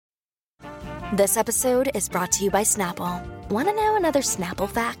This episode is brought to you by Snapple. Want to know another Snapple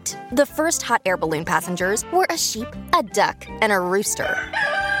fact? The first hot air balloon passengers were a sheep, a duck, and a rooster.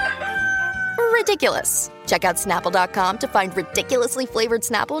 Ridiculous. Check out Snapple.com to find ridiculously flavored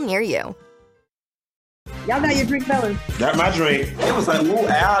Snapple near you. Y'all got your drink, fellas? Got my drink. It was like, ooh,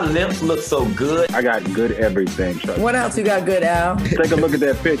 our lips look so good. I got good everything, Chuck. What else you got good, Al? Take a look at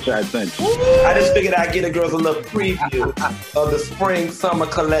that picture I sent you. I just figured I'd get the girls a little preview of the spring summer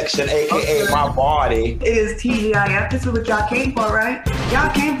collection, a.k.a. my body. It is TGIF. This is what y'all came for, right?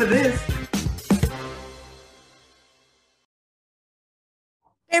 Y'all came for this.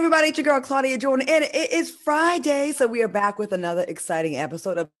 Hey everybody, it's your girl Claudia Jordan, and it is Friday, so we are back with another exciting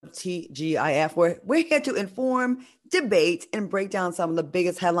episode of TGIF, where we're here to inform, debate, and break down some of the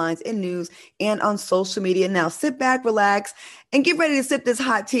biggest headlines in news and on social media. Now sit back, relax, and get ready to sip this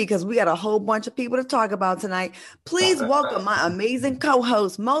hot tea because we got a whole bunch of people to talk about tonight. Please welcome my amazing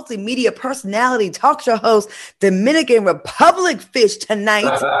co-host, multimedia personality, talk show host, Dominican Republic Fish tonight,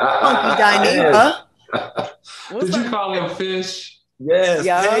 Funky Dineva. Did you call him Fish? Yes.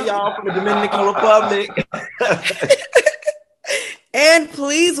 Yeah. Hey, y'all from the Dominican Republic. And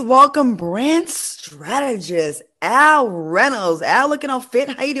please welcome brand strategist, Al Reynolds. Al, looking all fit.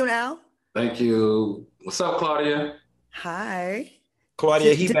 How you doing, Al? Thank you. What's up, Claudia? Hi.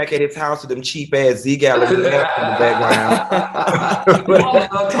 Claudia, he back at his house with them cheap ass Z galleries in the background.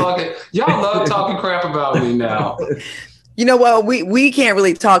 Y'all love talking crap about me now. You know what? We can't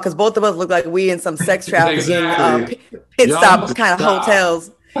really talk because both of us look like we in some sex trafficking pit stop kind of hotels.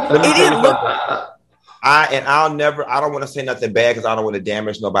 It didn't look. I don't want to say nothing bad because I don't want to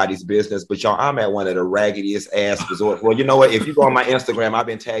damage nobody's business, but y'all, I'm at one of the raggediest ass resorts. Well, you know what? If you go on my Instagram, I've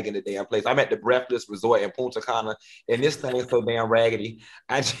been tagging the damn place. I'm at the Breathless Resort in Punta Cana, and this thing is so damn raggedy.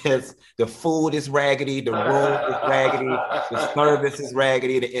 The food is raggedy, the room is raggedy, the service is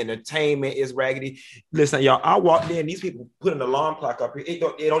raggedy, the entertainment is raggedy. Listen, y'all, I walked in, these people put an alarm clock up here. It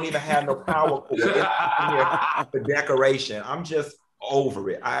don't even have no power for decoration. I'm just over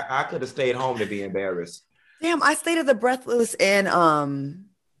it. I could have stayed home to be embarrassed. Damn, I stayed at the Breathless in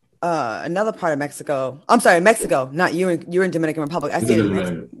another part of Mexico. I'm sorry, Mexico. Not you. You're in Dominican Republic. I stayed in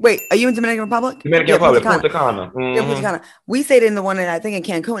Mexico. Wait, are you in Dominican Republic? Dominican Republic, Punta Cana. Mm-hmm. Yeah, Punta Cana. We stayed in the one I think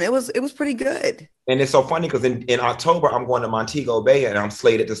in Cancun. It was pretty good. And it's so funny because in October I'm going to Montego Bay and I'm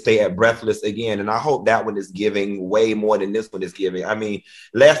slated to stay at Breathless again. And I hope that one is giving way more than this one is giving. I mean,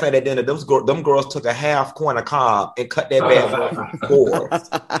 last night at dinner, them girls took a half corner cob and cut that bag off in four.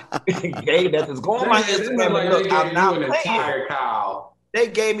 Gave that to go on my Instagram and look. I'm not playing. Cow. They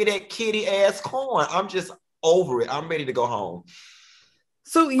gave me that kitty ass corn. I'm just over it. I'm ready to go home.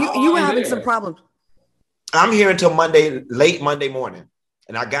 So you were having some problems. I'm here until late Monday morning,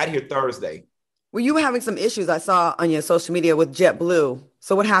 and I got here Thursday. Well, you were having some issues I saw on your social media with JetBlue.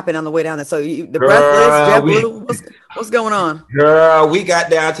 So what happened on the way down there? So Breathless, JetBlue, what's going on? Girl, we got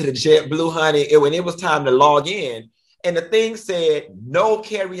down to the JetBlue, honey. When it was time to log in, and the thing said, no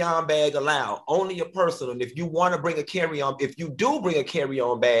carry-on bag allowed, only a personal. And if you want to bring a carry-on, if you do bring a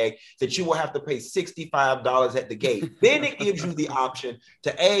carry-on bag, that you will have to pay $65 at the gate. Then it gives you the option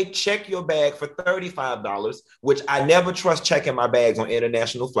to check your bag for $35, which I never trust checking my bags on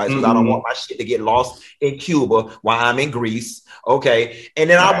international flights because I don't want my shit to get lost in Cuba while I'm in Greece. Okay. And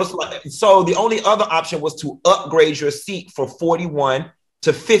then I was like, so the only other option was to upgrade your seat for $41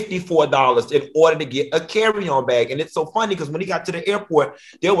 to $54 in order to get a carry-on bag. And it's so funny because when he got to the airport,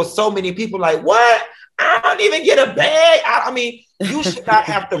 there were so many people like, what? I don't even get a bag. I mean, you should not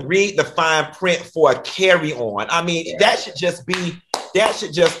have to read the fine print for a carry-on. I mean, that should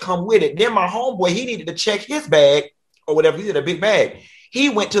just come with it. Then my homeboy, he needed to check his bag or whatever. He did a big bag. He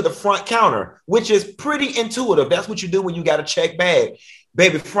went to the front counter, which is pretty intuitive. That's what you do when you got a check bag.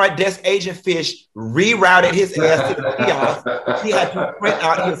 Baby, front desk agent Fish rerouted his ass to the kiosk. He had to print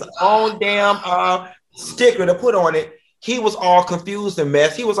out his own damn sticker to put on it. He was all confused and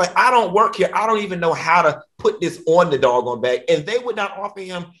messed. He was like, I don't work here. I don't even know how to put this on the doggone bag. And they would not offer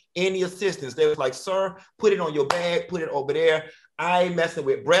him any assistance. They was like, sir, put it on your bag, put it over there. I ain't messing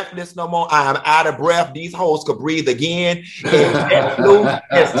with Breathless no more. I am out of breath. These hoes could breathe again. And JetBlue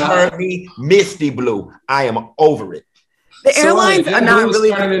has turned me misty blue. I am over it. The airlines are not really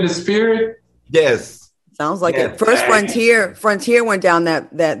turning into Spirit. Yes, sounds like it. First, Frontier went down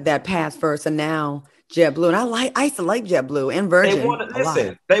that path first, and now JetBlue. And I used to like JetBlue and Virgin. They want to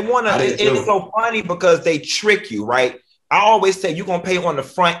listen. They want to. It's so funny because they trick you, right? I always say you're gonna pay on the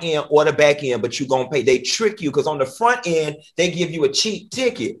front end or the back end, but you're gonna pay. They trick you because on the front end they give you a cheap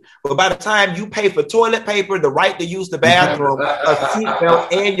ticket, but by the time you pay for toilet paper, the right to use the bathroom, a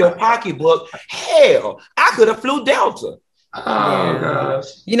seatbelt, and your pocketbook, hell, I could have flew Delta. Oh gosh.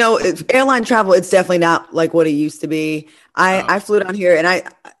 You know, airline travel, it's definitely not like what it used to be. I flew down here, and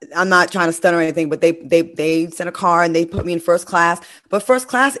I'm not trying to stun or anything, but they sent a car and they put me in first class. But first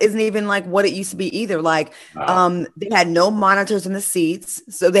class isn't even like what it used to be either. Like, they had no monitors in the seats,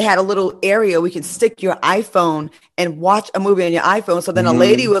 so they had a little area we could stick your iPhone and watch a movie on your iPhone. So then a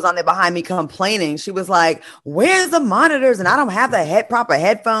lady was on there behind me complaining. She was like, "Where's the monitors? And I don't have the proper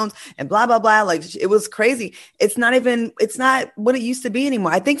headphones and blah blah blah." Like, it was crazy. It's not what it used to be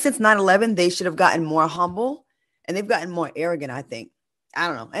anymore. I think since 9/11, they should have gotten more humble. And they've gotten more arrogant, I think. I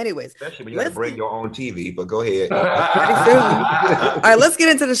don't know. Anyways. Especially when you got to bring your own TV, but go ahead. Pretty soon. All right, let's get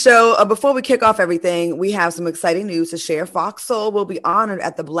into the show. Before we kick off everything, we have some exciting news to share. Fox Soul will be honored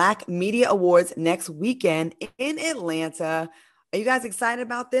at the Black Media Awards next weekend in Atlanta. Are you guys excited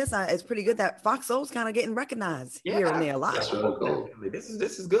about this? It's pretty good that Fox Soul's kind of getting recognized here and there a lot. That's really cool. This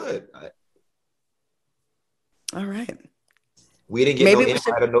is good. All right. We didn't get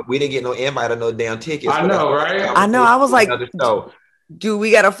no invite or no damn tickets. I know, right? I know. I was like, do we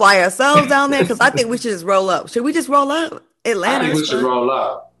got to fly ourselves down there? Because I think we should just roll up. Should we just roll up? Atlanta. I think we should roll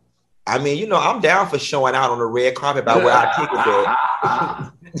up. I mean, you know, I'm down for showing out on the red carpet by where our tickets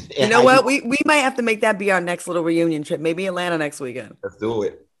at. You know what? We might have to make that be our next little reunion trip. Maybe Atlanta next weekend. Let's do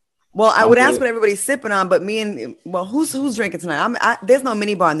it. Well, I would ask what everybody's sipping on, but who's drinking tonight? There's no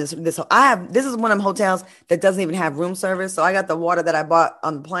mini bar in this. This is one of them hotels that doesn't even have room service. So I got the water that I bought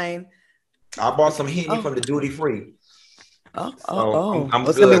on the plane. I bought some Henny from the duty free. I'm it's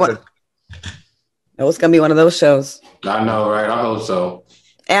good. It's gonna be one of those shows. I know, right? I hope so.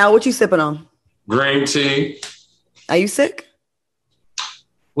 Al, what you sipping on? Green tea. Are you sick?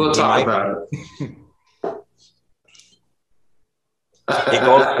 We'll talk about it. The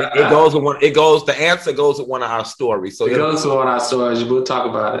answer goes with one of our stories. So it goes with one of our stories. We'll talk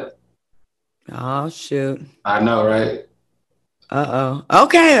about it. Oh shoot. I know, right?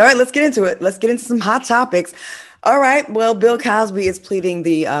 Okay, all right, let's get into it. Let's get into some hot topics. All right. Well, Bill Cosby is pleading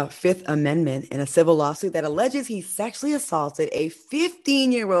the Fifth Amendment in a civil lawsuit that alleges he sexually assaulted a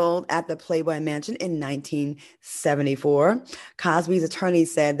 15-year-old at the Playboy Mansion in 1974. Cosby's attorney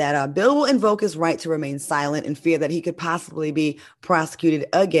said that Bill will invoke his right to remain silent in fear that he could possibly be prosecuted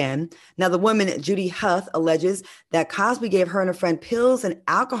again. Now, the woman, Judy Huth, alleges that Cosby gave her and a friend pills and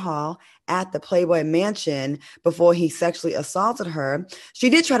alcohol at the Playboy Mansion before he sexually assaulted her. She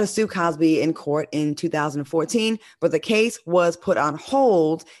did try to sue Cosby in court in 2014, but the case was put on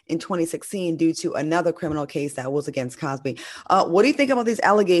hold in 2016 due to another criminal case that was against Cosby. What do you think about these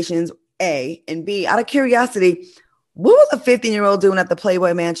allegations, A? And B, out of curiosity, what was a 15-year-old doing at the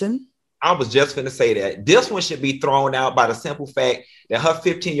Playboy Mansion? I was just going to say that. This one should be thrown out by the simple fact that her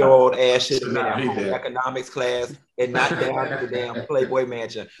 15-year-old ass should have been in economics class and not down at the damn Playboy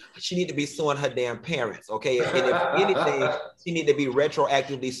Mansion. She need to be suing her damn parents, okay? And if anything, she need to be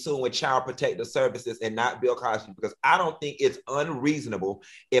retroactively suing Child Protective Services and not Bill Cosby, because I don't think it's unreasonable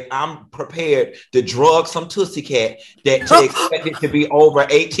if I'm prepared to drug some Tootsie Cat that to expect it to be over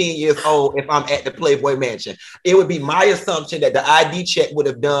 18 years old if I'm at the Playboy Mansion. It would be my assumption that the ID check would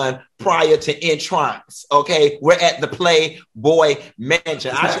have done prior to entrance, okay? We're at the Playboy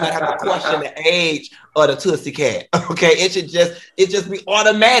Mansion. I should not have to question the age of the Tootsie Cat, okay? It should just be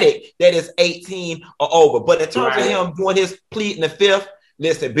automatic that it's 18 or over. But in terms of him doing his pleading the fifth,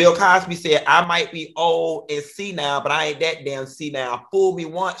 listen, Bill Cosby said, I might be old and senile, but I ain't that damn senile. Fool me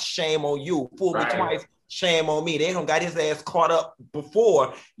once, shame on you. Fool me twice, shame on me. They don't got his ass caught up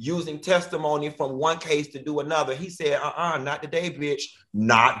before using testimony from one case to do another. He said, not today, bitch.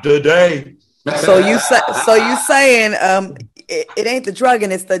 Not today. So you saying it ain't the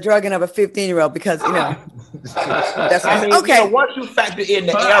drugging, it's the drugging of a 15-year-old because that's okay. Once you factor in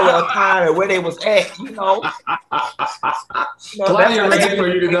the era of time and where they was at, Plenty of reason for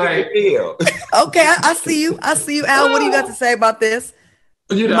you tonight. Okay, I see you. Al, what do you got to say about this?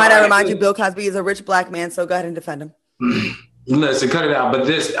 Might I remind you, Bill Cosby is a rich black man, so go ahead and defend him. Listen, cut it out. But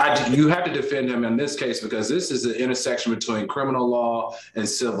you have to defend him in this case because this is the intersection between criminal law and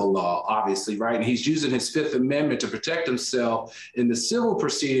civil law, obviously, right? And he's using his Fifth Amendment to protect himself in the civil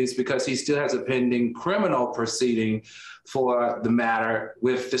proceedings because he still has a pending criminal proceeding for the matter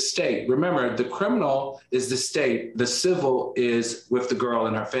with the state. Remember, the criminal is the state. The civil is with the girl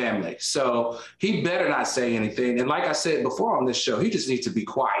and her family. So he better not say anything. And like I said before on this show, he just needs to be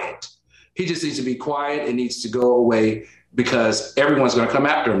quiet. He just needs to be quiet and needs to go away because everyone's going to come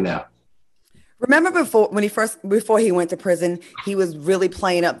after him now. Remember before he went to prison, he was really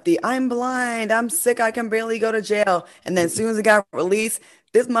playing up the I'm blind, I'm sick, I can barely go to jail. And then as soon as he got released,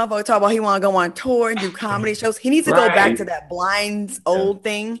 this motherfucker talk about he want to go on tour and do comedy shows. He needs to go back to that blind old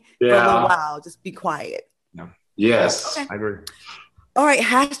thing for a little while. Just be quiet. Yes. Okay. I agree. All right,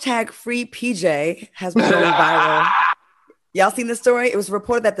 hashtag free PJ has been going viral. Y'all seen this story? It was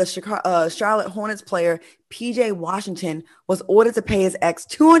reported that the Charlotte Hornets player PJ Washington was ordered to pay his ex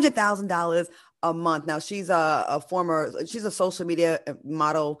 $200,000 a month. Now she's she's a social media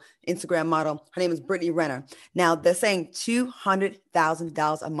model, Instagram model. Her name is Brittany Renner. Now they're saying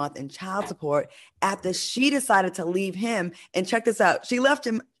 $200,000 a month in child support after she decided to leave him. And check this out. She left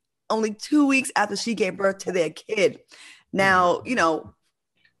him only 2 weeks after she gave birth to their kid. Now, you know,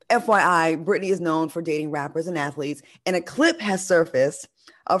 FYI, Brittany is known for dating rappers and athletes, and a clip has surfaced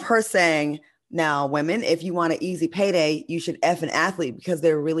of her saying, now, women, if you want an easy payday, you should F an athlete because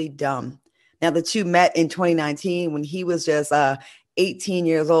they're really dumb. Now, the two met in 2019 when he was just 18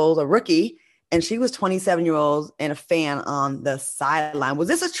 years old, a rookie, and she was 27-year-old and a fan on the sideline. Was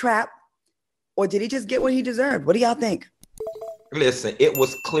this a trap, or did he just get what he deserved? What do y'all think? Listen, it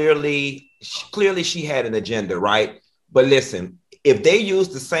was clearly she had an agenda, right? But listen, if they use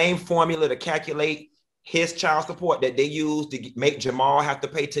the same formula to calculate his child support that they use to make Jamal have to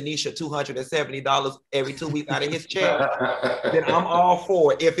pay Tanisha $270 every 2 weeks out of his check, then I'm all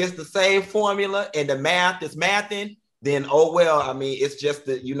for it. If it's the same formula and the math is mathing, then oh well. I mean, it's just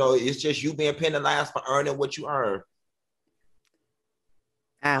it's just you being penalized for earning what you earn.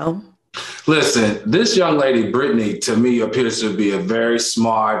 Al? Listen, this young lady, Brittany, to me appears to be a very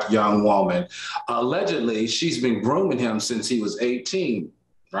smart young woman. Allegedly, she's been grooming him since he was 18,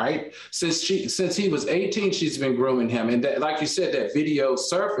 right? Since he was 18, she's been grooming him. And that, like you said, that video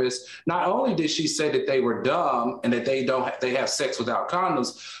surfaced. Not only did she say that they were dumb and that they have sex without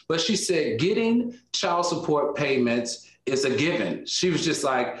condoms, but she said getting child support payments is a given. She was just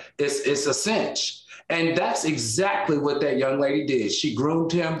like, it's a cinch. And that's exactly what that young lady did. She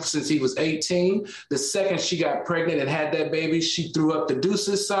groomed him since he was 18. The second she got pregnant and had that baby, she threw up the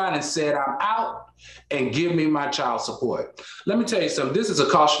deuces sign and said, I'm out and give me my child support. Let me tell you something. This is a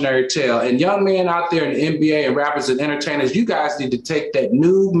cautionary tale. And young men out there in the NBA and rappers and entertainers, you guys need to take that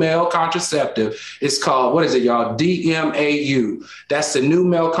new male contraceptive. It's called, what is it, y'all? DMAU. That's the new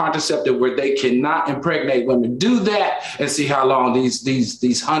male contraceptive where they cannot impregnate women. Do that and see how long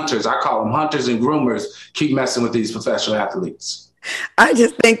these hunters, I call them hunters and groomers, keep messing with these professional athletes. I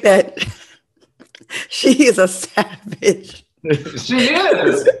just think that she is a savage. She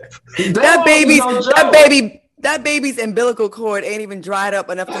is. That baby's umbilical cord ain't even dried up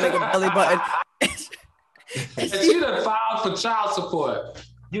enough to make a belly button. And she done filed for child support.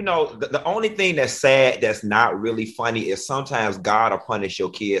 You know, the only thing that's sad, that's not really funny, is sometimes God will punish your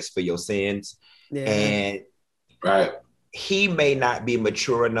kids for your sins. Yeah. And right, he may not be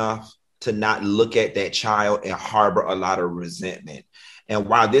mature enough to not look at that child and harbor a lot of resentment. And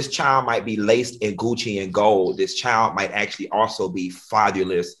while this child might be laced in Gucci and gold, this child might actually also be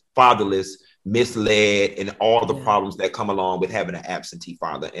fatherless, misled, and all the problems that come along with having an absentee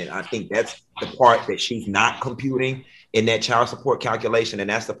father. And I think that's the part that she's not computing in that child support calculation. And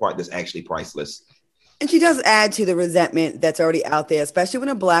that's the part that's actually priceless. And she does add to the resentment that's already out there, especially when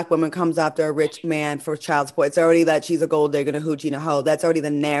a Black woman comes after a rich man for child support. It's already that she's a gold digger, a hoochie, and a hoe. That's already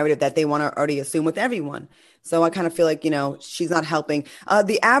the narrative that they want to already assume with everyone. So I kind of feel like, she's not helping.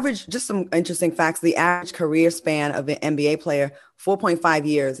 The average, just some interesting facts, the average career span of an NBA player, 4.5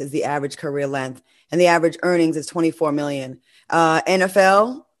 years is the average career length. And the average earnings is $24 million.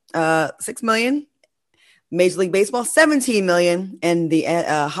 NFL, $6 million. Major League Baseball, $17 million, and the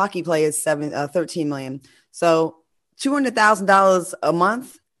hockey players $13 million. So $200,000 a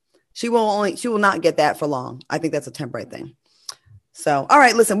month. She will not get that for long. I think that's a temporary thing. So, all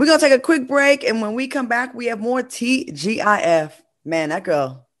right, listen, we're gonna take a quick break, and when we come back, we have more TGIF. Man, that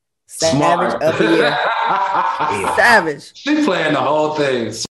girl, savage of the year, savage. She's playing the whole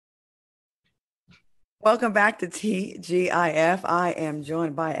thing. Welcome back to TGIF. I am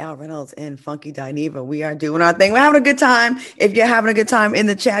joined by Al Reynolds and Funky Dineva. We are doing our thing. We're having a good time. If you're having a good time in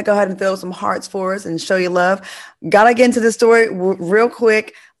the chat, go ahead and throw some hearts for us and show your love. Gotta get into the story real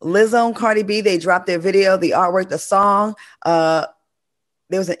quick. Lizzo and Cardi B, they dropped their video, the artwork, the song.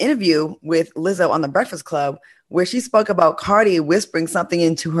 There was an interview with Lizzo on The Breakfast Club where she spoke about Cardi whispering something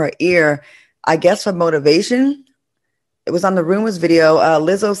into her ear, I guess for motivation. It was on the Rumors video.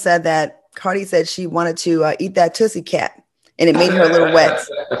 Lizzo said that Cardi said she wanted to eat that Tootsie Cat, and it made her a little wet.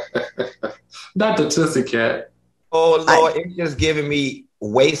 Not the Tootsie Cat. Oh, Lord, it's just giving me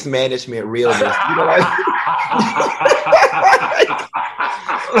waste management realness. You know, like,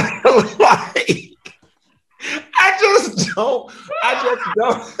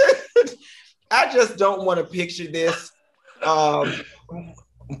 I just don't want to picture this.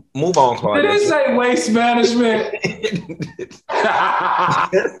 Move on, Claudia. Did it say waste management?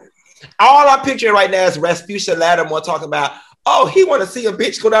 All I'm picturing right now is Rasputia Lattimore talking about, oh, he want to see a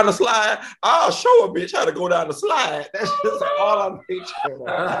bitch go down the slide. I'll show a bitch how to go down the slide. That's just all I'm picturing.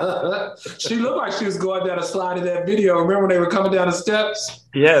 She looked like she was going down a slide in that video. Remember when they were coming down the steps?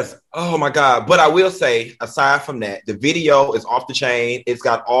 Yes. Oh my God. But I will say, aside from that, the video is off the chain. It's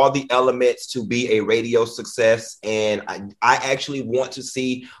got all the elements to be a radio success. And I actually want to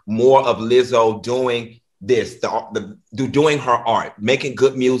see more of Lizzo doing this, doing her art, making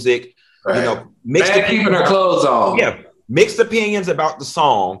good music, right. You know, keeping her clothes on. Yeah. Mixed opinions about the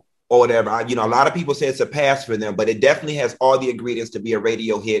song or whatever. A lot of people say it's a pass for them, but it definitely has all the ingredients to be a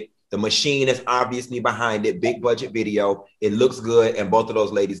radio hit. The machine is obviously behind it. Big budget video. It looks good. And both of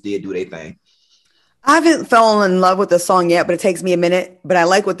those ladies did do their thing. I haven't fallen in love with the song yet, but it takes me a minute. But I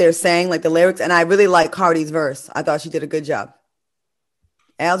like what they're saying, like the lyrics. And I really like Cardi's verse. I thought she did a good job.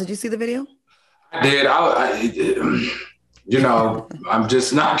 Al, did you see the video? I did. I'm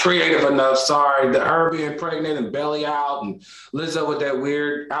just not creative enough. Sorry. Her being pregnant and belly out and Lizzo with that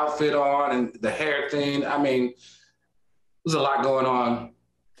weird outfit on and the hair thing. I mean, there's a lot going on.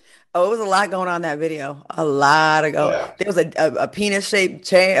 Oh, it was a lot going on in that video. A lot of go. Yeah. There was a penis-shaped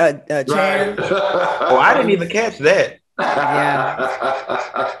chair. Right. Oh, I didn't even catch that.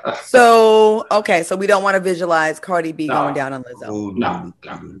 Yeah. So we don't want to visualize Cardi B going down on Lizzo. No.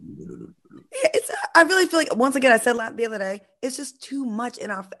 I really feel like, once again, I said the other day, it's just too much in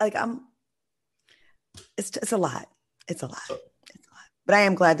our, it's a lot. It's a lot. But I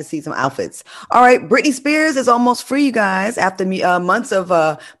am glad to see some outfits. All right. Britney Spears is almost free, you guys. After months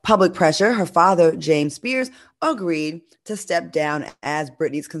of public pressure, her father, James Spears, agreed to step down as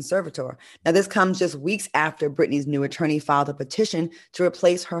Britney's conservator. Now, this comes just weeks after Britney's new attorney filed a petition to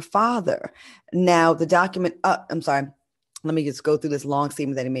replace her father. Now, the document, I'm sorry. Let me just go through this long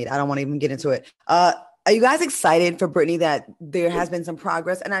statement that he made. I don't want to even get into it. Are you guys excited for Britney that there has been some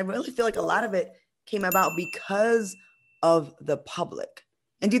progress? And I really feel like a lot of it came about because of the public.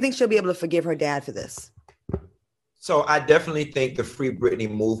 And do you think she'll be able to forgive her dad for this? So I definitely think the Free Britney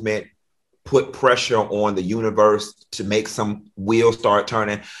movement put pressure on the universe to make some wheels start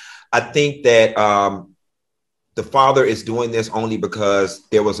turning. I think that the father is doing this only because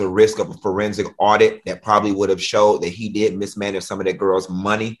there was a risk of a forensic audit that probably would have showed that he did mismanage some of that girl's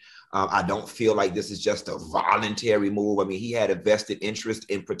money. I don't feel like this is just a voluntary move. I mean, he had a vested interest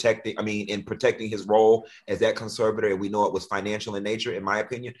in protecting his role as that conservator. And we know it was financial in nature, in my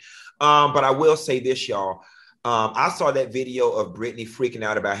opinion. But I will say this, y'all. I saw that video of Britney freaking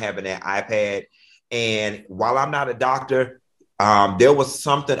out about having that iPad. And while I'm not a doctor, there was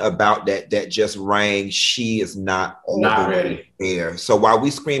something about that just rang. She is not ready there. So while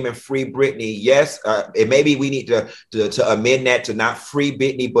we screaming free Britney, yes, and maybe we need to amend that to not free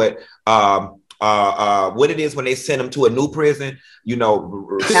Britney, but what it is when they send them to a new prison,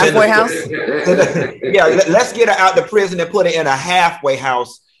 halfway house. Yeah, let's get her out the prison and put her in a halfway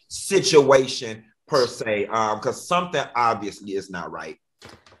house situation per se, because something obviously is not right.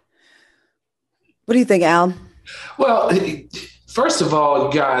 What do you think, Al? Well, first of all,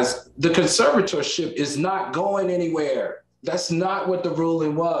 guys, the conservatorship is not going anywhere. That's not what the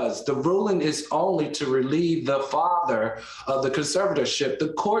ruling was. The ruling is only to relieve the father of the conservatorship.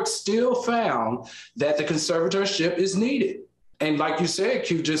 The court still found that the conservatorship is needed. And like you said,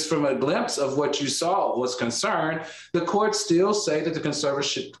 Q, just from a glimpse of what you saw was concerned, the courts still say that the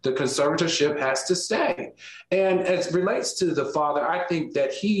conservatorship has to stay. And as it relates to the father, I think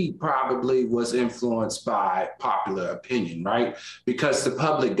that he probably was influenced by popular opinion, right? Because the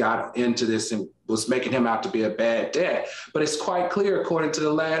public got into this and was making him out to be a bad dad. But it's quite clear, according to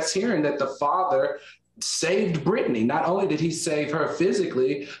the last hearing, that the father saved Britney. Not only did he save her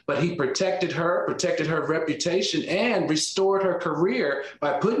physically, but he protected her reputation, and restored her career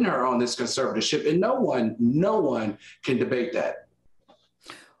by putting her on this conservatorship. And no one can debate that.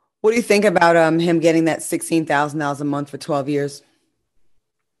 What do you think about him getting that $16,000 a month for 12 years?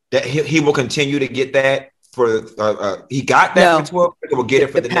 That he will continue to get that for he got that for 12 years, or will get it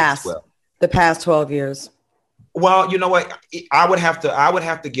for the next 12. The past 12 years. Well, you know what? I would have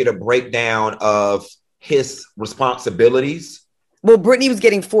to get a breakdown of his responsibilities. Well, Britney was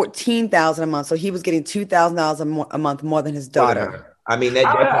getting $14,000 a month, so he was getting $2,000 a month more than his daughter. I mean,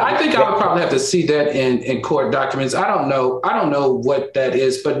 I think I would probably have to see that in court documents. I don't know what that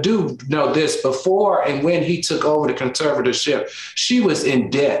is, but do know this: before and when he took over the conservatorship, she was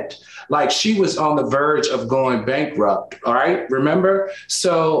in debt. Like, she was on the verge of going bankrupt. All right, remember?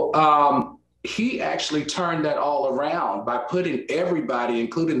 So he actually turned that all around by putting everybody,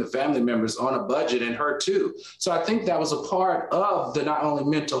 including the family members, on a budget, and her too. So I think that was a part of the not only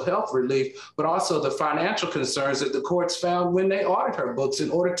mental health relief, but also the financial concerns that the courts found when they audited her books in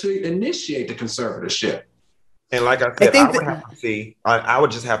order to initiate the conservatorship. And like I said, I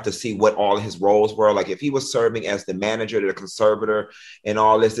would just have to see what all his roles were. Like if he was serving as the manager, the conservator, and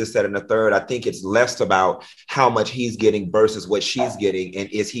all this, that, and the third, I think it's less about how much he's getting versus what she's getting, and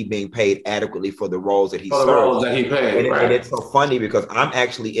is he being paid adequately for the roles that he serves. Roles that he paid, and it's so funny because I'm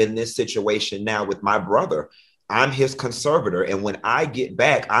actually in this situation now with my brother. I'm his conservator, and when I get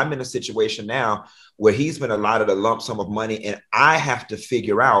back, I'm in a situation now where he's been allotted a lump sum of money, and I have to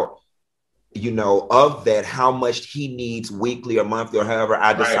figure out, of that, how much he needs weekly or monthly or however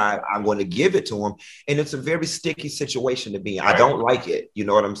I decide I'm going to give it to him. And it's a very sticky situation to be in. I don't like it. You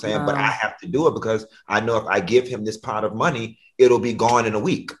know what I'm saying? But I have to do it because I know if I give him this pot of money, it'll be gone in a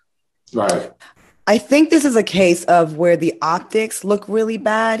week. Right. I think this is a case of where the optics look really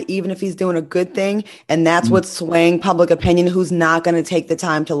bad, even if he's doing a good thing. And that's what's swaying public opinion, who's not going to take the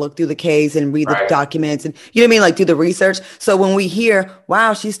time to look through the case and read the documents and, you know what I mean? Like do the research. So when we hear,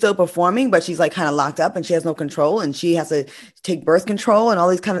 wow, she's still performing, but she's like kind of locked up and she has no control and she has to take birth control and all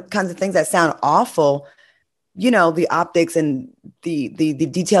these kinds of things that sound awful. The optics and the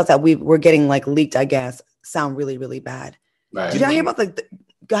details that we're getting like leaked, I guess, sound really, really bad. Right. Did y'all hear about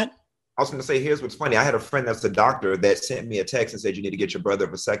go ahead. I was going to say, here's what's funny. I had a friend that's a doctor that sent me a text and said, you need to get your brother a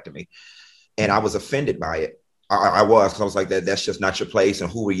vasectomy. And I was offended by it. I was, because I was like, that's just not your place.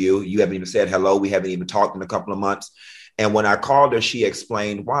 And who are you? You haven't even said hello. We haven't even talked in a couple of months. And when I called her, she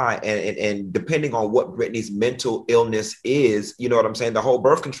explained why. And depending on what Brittany's mental illness is, you know what I'm saying? The whole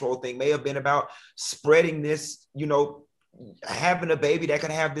birth control thing may have been about spreading this, having a baby that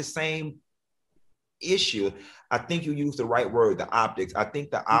could have this same issue. I think you used the right word, the optics. I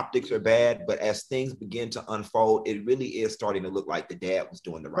think the optics are bad, but as things begin to unfold, it really is starting to look like the dad was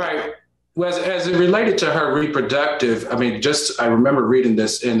doing the right thing. Well, as it related to her reproductive, I remember reading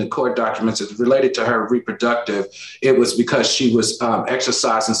this in the court documents. It's related to her reproductive. It was because she was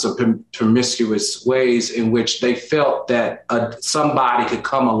exercising some promiscuous ways in which they felt that somebody could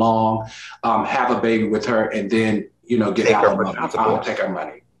come along, have a baby with her, and then, get out of money, take her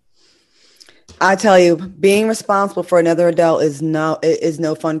money. I tell you, being responsible for another adult is no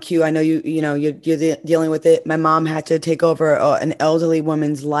fun cue. I know you're dealing with it. My mom had to take over an elderly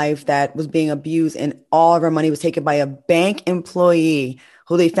woman's life that was being abused, and all of her money was taken by a bank employee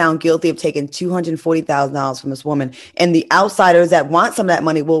who they found guilty of taking $240,000 from this woman. And the outsiders that want some of that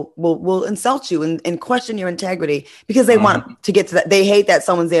money will insult you and question your integrity because they want to get to that. They hate that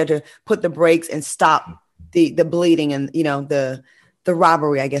someone's there to put the brakes and stop the bleeding and the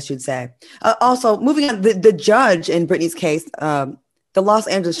robbery, I guess you'd say. Also, moving on, the judge in Brittany's case, the Los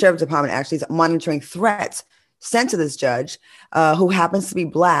Angeles Sheriff's Department actually is monitoring threats sent to this judge, who happens to be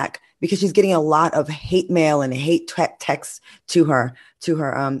Black, because she's getting a lot of hate mail and hate texts to her.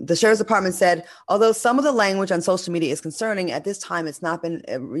 The Sheriff's Department said, although some of the language on social media is concerning, at this time it's not been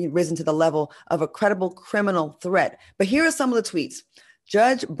risen to the level of a credible criminal threat. But here are some of the tweets.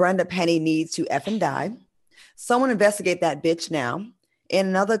 Judge Brenda Penny needs to effing die. Someone investigate that bitch now. And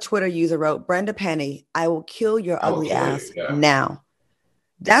another Twitter user wrote, Brenda Penny, I will kill your ugly ass now.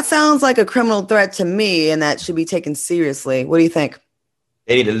 That sounds like a criminal threat to me, and that should be taken seriously. What do you think?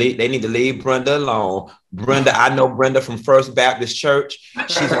 They need to leave Brenda alone. Brenda, I know Brenda from First Baptist Church.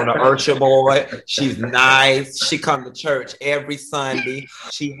 She's on the Urcha board. She's nice. She come to church every Sunday.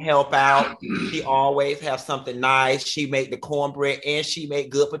 She help out. She always have something nice. She make the cornbread and she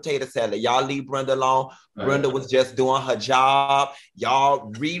make good potato salad. Y'all leave Brenda alone. Brenda was just doing her job.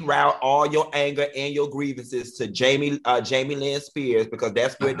 Y'all reroute all your anger and your grievances to Jamie Lynn Spears, because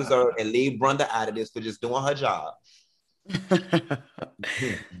that's where it deserves, and leave Brenda out of this for just doing her job.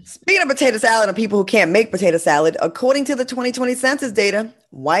 Speaking of potato salad and people who can't make potato salad, according to the 2020 census data,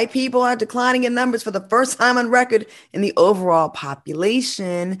 white people are declining in numbers for the first time on record in the overall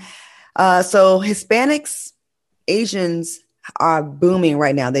population. So Hispanics, Asians are booming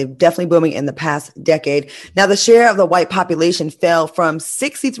right now. They're definitely booming in the past decade. Now, the share of the white population fell from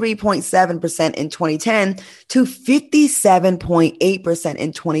 63.7% in 2010 to 57.8%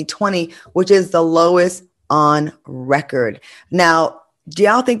 in 2020, which is the lowest on record. Now, do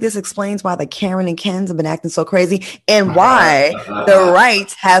y'all think this explains why the Karen and Kens have been acting so crazy and why the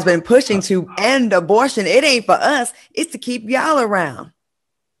right has been pushing to end abortion? It ain't for us. It's to keep y'all around.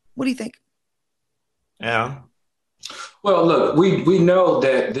 What do you think? Yeah. Well, look, we know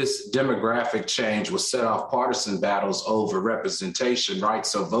that this demographic change will set off partisan battles over representation, right?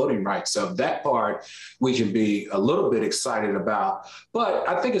 So voting rights. So that part we can be a little bit excited about. But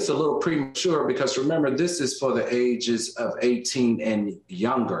I think it's a little premature because remember, this is for the ages of 18 and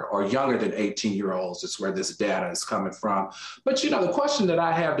younger, or younger than 18-year-olds is where this data is coming from. But, the question that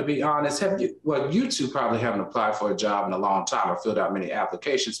I have, to be honest, you two probably haven't applied for a job in a long time or filled out many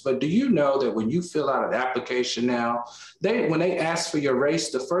applications, but do you know that when you fill out an application now, when they ask for your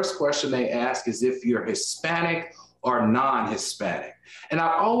race, the first question they ask is if you're Hispanic or non-Hispanic. And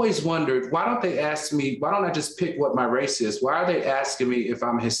I always wondered, why don't I just pick what my race is? Why are they asking me if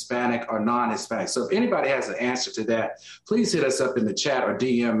I'm Hispanic or non-Hispanic? So if anybody has an answer to that, please hit us up in the chat or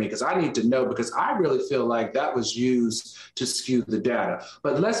DM me, because I need to know, because I really feel like that was used to skew the data.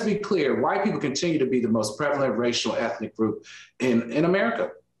 But let's be clear, white people continue to be the most prevalent racial ethnic group in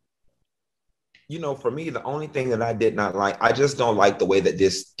America. For me, the only thing that I did not like, I just don't like the way that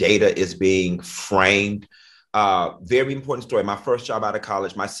this data is being framed. Very important story. My first job out of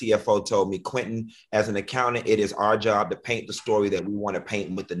college, my CFO told me, Quentin, as an accountant, it is our job to paint the story that we want to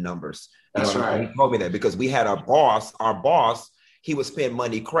paint with the numbers. That's right. He told me that because we had our boss, he would spend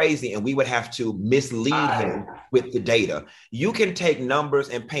money crazy and we would have to mislead him with the data. You can take numbers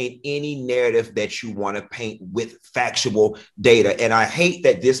and paint any narrative that you want to paint with factual data. And I hate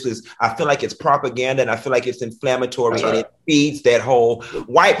that I feel like it's propaganda and I feel like it's inflammatory. And it feeds that whole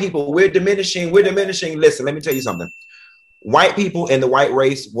white people, we're diminishing. Listen, let me tell you something. White people and the white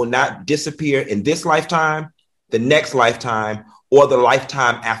race will not disappear in this lifetime, the next lifetime, or the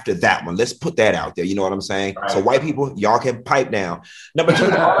lifetime after that one. Let's put that out there. You know what I'm saying? Right. So white people, y'all can pipe down. Number two,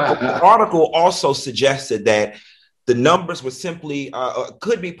 the article also suggested that the numbers were simply,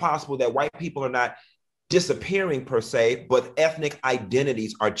 could be possible that white people are not disappearing per se, but ethnic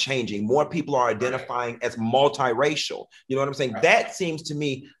identities are changing. More people are identifying as multiracial. You know what I'm saying? Right. That seems to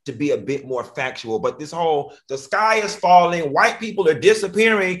me to be a bit more factual, but this whole, the sky is falling, white people are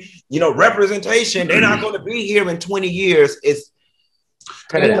disappearing, representation, they're not going to be here in 20 years. It's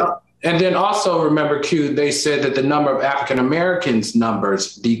And then also remember, Q, they said that the number of African Americans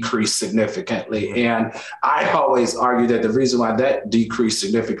numbers decreased significantly. And I always argue that the reason why that decreased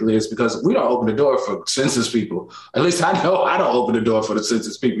significantly is because we don't open the door for census people. At least I know I don't open the door for the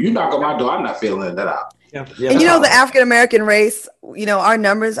census people. You knock on my door, I'm not filling that out. Yeah. And the African American race, our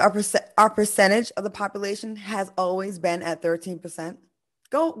numbers, our percentage of the population has always been at 13%.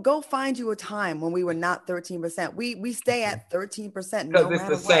 Go find you a time when we were not 13%. We stay at 13%.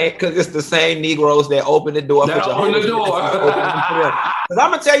 Because it's the same Negroes that open the door. Because I'm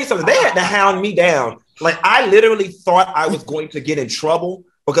gonna tell you something. They had to hound me down. Like I literally thought I was going to get in trouble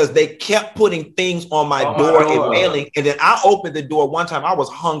because they kept putting things on my door and mailing. And then I opened the door one time. I was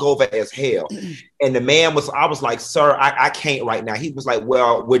hungover as hell. And the man I was like, sir, I can't right now. He was like,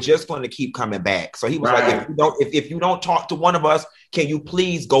 well, we're just going to keep coming back. So he was like, if you don't talk to one of us, can you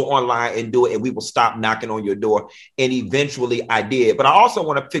please go online and do it? And we will stop knocking on your door. And eventually I did. But I also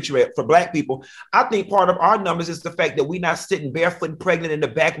want to picture it for Black people. I think part of our numbers is the fact that we're not sitting barefoot and pregnant in the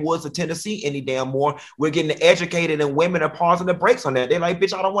backwoods of Tennessee any damn more. We're getting educated and women are pausing the brakes on that. They're like,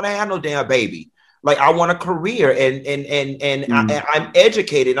 bitch, I don't want to have no damn baby. Like I want a career and I'm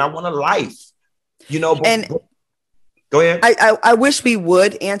educated and I want a life. Go ahead. I wish we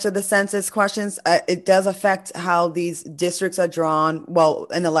would answer the census questions. It does affect how these districts are drawn. Well,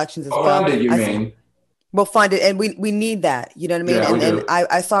 in elections as well. Funded, you mean? Well, funded, and we need that. You know what I mean? Yeah, and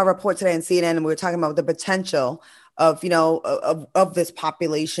I saw a report today on CNN, and we were talking about the potential of of this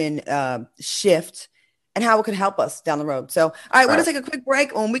population shift and how it could help us down the road. So, all right, we're gonna take a quick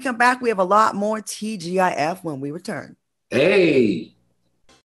break. When we come back, we have a lot more TGIF when we return. Hey.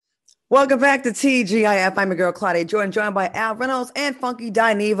 Welcome back to TGIF. I'm your girl, Claudia Jordan, joined by Al Reynolds and Funky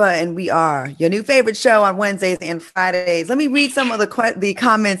Dineva, and we are your new favorite show on Wednesdays and Fridays. Let me read some of the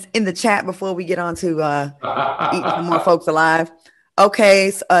comments in the chat before we get on to eat some more folks alive.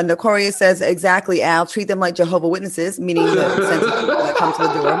 Okay, Nokoria says, exactly, Al, treat them like Jehovah's Witnesses, meaning the census people that come to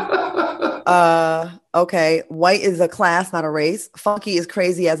the door. Okay, white is a class, not a race. Funky is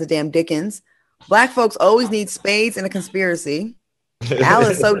crazy as a damn Dickens. Black folks always need spades and a conspiracy. Al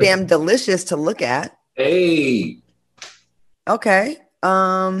is so damn delicious to look at. Hey. Okay.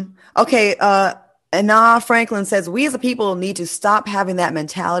 Anna Franklin says, we as a people need to stop having that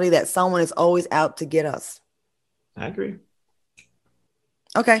mentality that someone is always out to get us. I agree.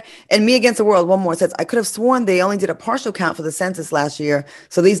 Okay. And Me Against the World, one more, says, I could have sworn they only did a partial count for the census last year,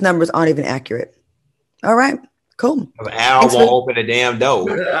 so these numbers aren't even accurate. All right. Cool. Al won't open a damn door.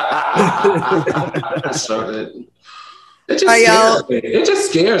 It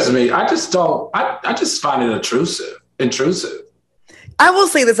just scares me. I just find it intrusive. intrusive. I will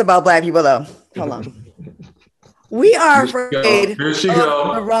say this about Black people, though. Hold on. We are afraid Here she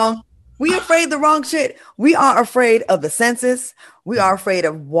go. the wrong. We afraid the wrong shit. We are afraid of the census. We are afraid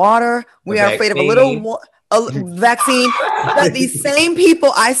of water. We are afraid of a vaccine. But these same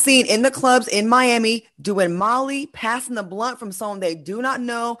people I seen in the clubs in Miami doing Molly, passing the blunt from someone they do not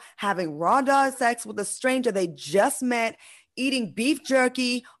know, having raw dog sex with a stranger they just met, eating beef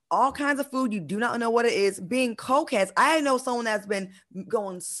jerky, all kinds of food you do not know what it is, being cokeheads. I know someone that's been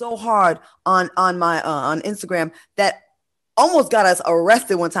going so hard on Instagram that almost got us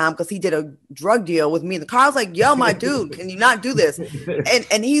arrested one time because he did a drug deal with me in the car. I was like, yo, my dude, can you not do this?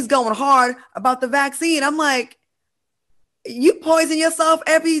 And he's going hard about the vaccine. I'm like, you poison yourself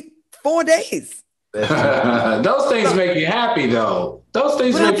every 4 days. Those things make you happy, though. Those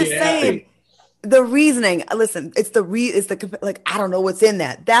things make you happy. The reasoning, listen, like, I don't know what's in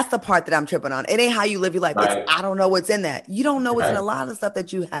that. That's the part that I'm tripping on. It ain't how you live your life. Right. It's, I don't know what's in that. You don't know what's in a lot of stuff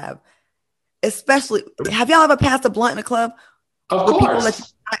that you have. Especially, have y'all ever passed a blunt in a club? Of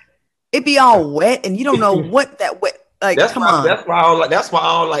course. It be all wet and you don't know what that wet. Like, come on. That's why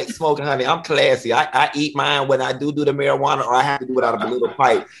I don't like smoking, honey. I'm classy. I eat mine when I do the marijuana, or I have to do it out of a little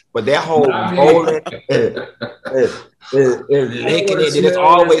pipe. But that whole bowling is licking it. And it's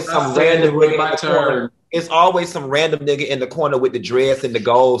always some random nigga. It's always some random nigga in the corner with the dress and the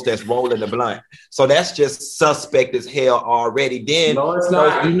goals that's rolling the blunt. So that's just suspect as hell already. Then no, it's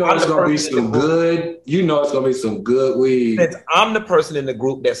not. You know it's gonna be some good. You know it's gonna be some good weed. Since I'm the person in the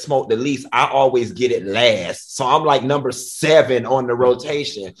group that smoked the least, I always get it last. So I'm like number 7 on the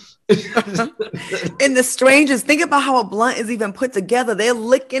rotation. And the strangers, think about how a blunt is even put together. They're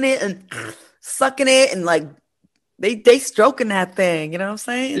licking it and sucking it and like they stroking that thing. You know what I'm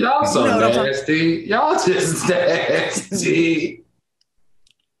saying? Y'all so nasty. Y'all just nasty.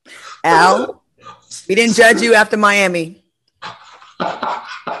 Al, we didn't judge you after Miami.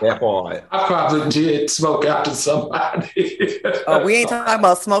 That part. I probably did smoke after somebody. Oh, we ain't talking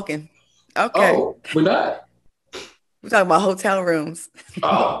about smoking. Okay. Oh, we're not? We're talking about hotel rooms.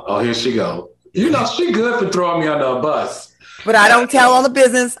 Oh, here she go. You know, she good for throwing me under a bus. But I don't tell all the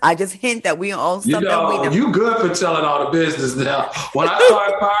business. I just hint that we own stuff that we know. You good for telling all the business now. When I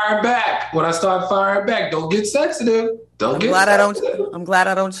start firing back, don't get sensitive. I'm glad I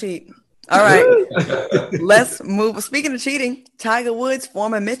don't cheat. All right. Let's move. Speaking of cheating, Tiger Woods'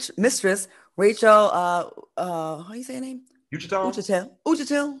 former mistress, Rachel, how do you say her name?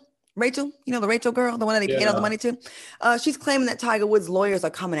 Uchitel. Rachel, you know, the Rachel girl, the one that he paid all the money to. She's claiming that Tiger Woods' lawyers are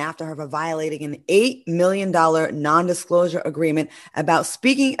coming after her for violating an $8 million non-disclosure agreement about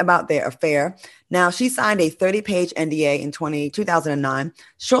speaking about their affair. Now, she signed a 30-page NDA in 2009,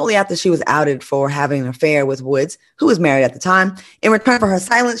 shortly after she was outed for having an affair with Woods, who was married at the time. In return for her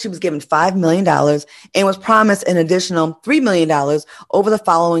silence, she was given $5 million and was promised an additional $3 million over the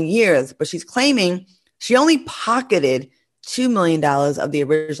following years. But she's claiming she only pocketed $2 million of the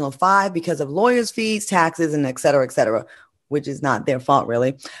original $5 million because of lawyers' fees, taxes, and et cetera, which is not their fault,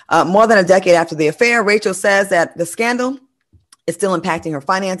 really. More than a decade after the affair, Rachel says that the scandal is still impacting her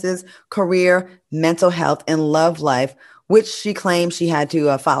finances, career, mental health, and love life, which she claims she had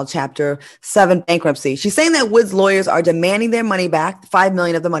to file Chapter 7 bankruptcy. She's saying that Woods' lawyers are demanding their money back, $5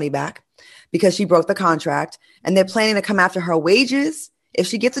 million of the money back, because she broke the contract, and they're planning to come after her wages if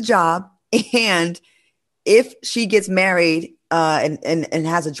she gets a job, and if she gets married and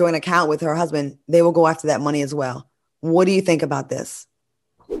has a joint account with her husband, they will go after that money as well. What do you think about this?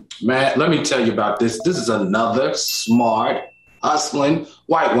 Man, let me tell you about this. This is another smart, hustling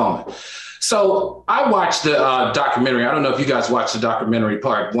white woman. So I watched the documentary. I don't know if you guys watched the documentary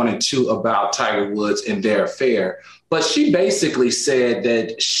part 1 and 2 about Tiger Woods and their affair. But she basically said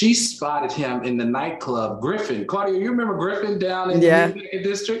that she spotted him in the nightclub Griffin. Claudia, you remember Griffin down in the New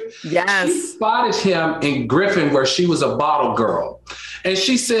District? Yes. She spotted him in Griffin where she was a bottle girl. And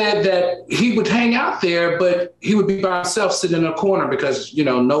she said that he would hang out there, but he would be by himself sitting in a corner because, you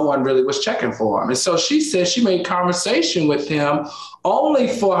know, no one really was checking for him. And so she said she made conversation with him only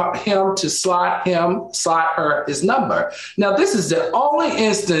for him to slot her his number. Now, this is the only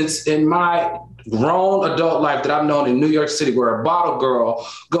instance in my grown adult life that I've known in New York City where a bottle girl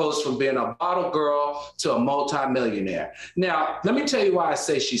goes from being a bottle girl to a multimillionaire. Now, let me tell you why I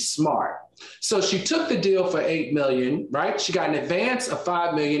say she's smart. So she took the deal for $8 million, right? She got an advance of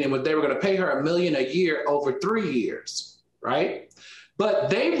 $5 million, and they were going to pay her $1 million a year over 3 years, right? But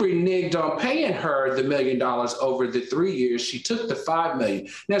they reneged on paying her the $1 million over the 3 years. She took the $5 million.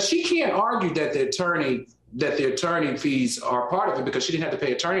 Now, she can't argue that the attorney that the attorney fees are part of it because she didn't have to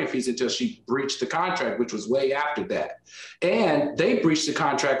pay attorney fees until she breached the contract, which was way after that. And they breached the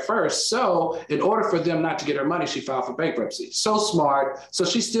contract first. So in order for them not to get her money, she filed for bankruptcy. So smart. So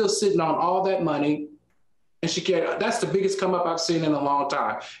she's still sitting on all that money. And she can't, that's the biggest come up I've seen in a long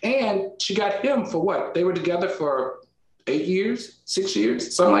time. And she got him for what? They were together for 8 years, 6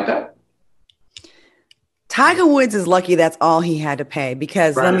 years, something like that. Tiger Woods is lucky that's all he had to pay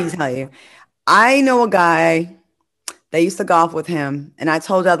because let me tell you, I know a guy that used to golf with him, and I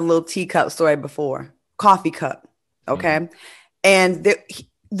told y'all the little teacup story before, coffee cup, okay? Mm-hmm. And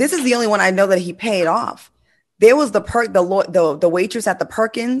this is the only one I know that he paid off. There was the waitress at the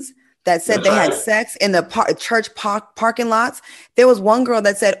Perkins that said they had sex in the church parking lots. There was one girl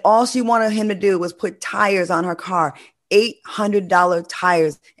that said all she wanted him to do was put tires on her car, $800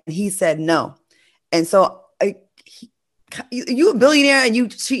 tires, and he said no. And so you a billionaire and you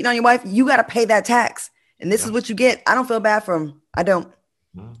cheating on your wife, you got to pay that tax. And this is what you get. I don't feel bad for him. I don't.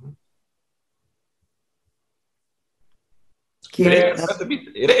 Mm-hmm. It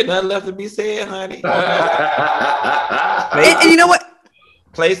ain't nothing left to be said, honey. And you know what?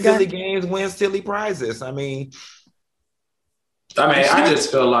 Play silly games, win silly prizes. I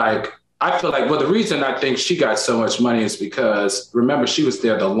just feel like, well, the reason I think she got so much money is because, remember, she was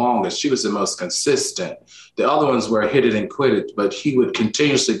there the longest. She was the most consistent. The other ones were hit it and quit it, but he would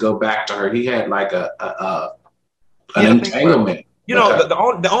continuously go back to her. He had like an entanglement. You know,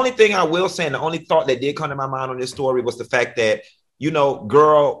 the only thing I will say, and the only thought that did come to my mind on this story was the fact that, you know,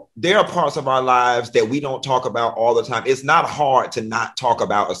 girl, there are parts of our lives that we don't talk about all the time. It's not hard to not talk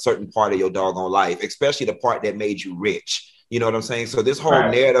about a certain part of your doggone life, especially the part that made you rich. You know what I'm saying? So this whole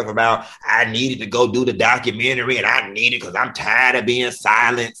narrative about I needed to go do the documentary and I need it because I'm tired of being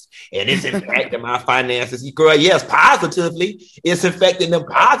silenced and it's impacting my finances. Girl, yes, positively. It's affecting them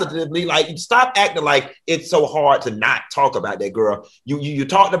positively. Like, stop acting like it's so hard to not talk about that, girl. You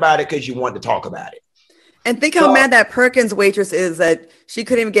talked about it because you wanted to talk about it. And think how mad that Perkins waitress is that she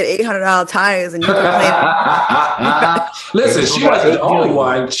couldn't even get $800 tires and you complain. Listen, she wasn't the only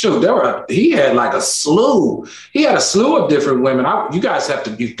one. Shoot, he had like a slew. He had a slew of different women. You've got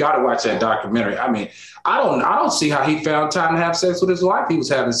to watch that documentary. I mean, I don't see how he found time to have sex with his wife. He was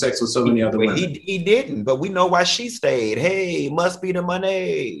having sex with so many other women. He didn't, but we know why she stayed. Hey, must be the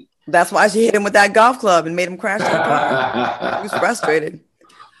money. That's why she hit him with that golf club and made him crash the car. He was frustrated.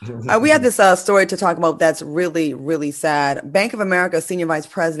 We have this story to talk about that's really, really sad. Bank of America senior vice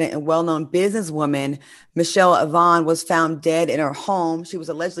president and well-known businesswoman Michelle Obama was found dead in her home. She was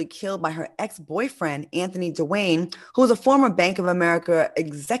allegedly killed by her ex-boyfriend, Anthony Dwayne, who was a former Bank of America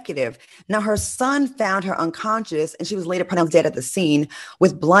executive. Now, her son found her unconscious, and she was later pronounced dead at the scene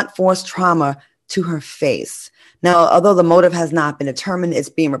with blunt force trauma to her face. Now, although the motive has not been determined, it's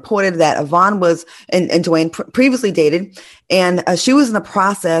being reported that Yvonne was and Dwayne previously dated, and she was in the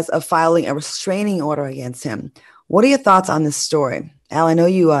process of filing a restraining order against him. What are your thoughts on this story? Al, I know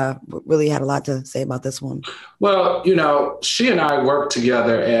you really had a lot to say about this one. Well, you know, she and I worked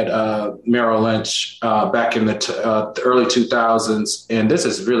together at Merrill Lynch back in the early 2000s, and this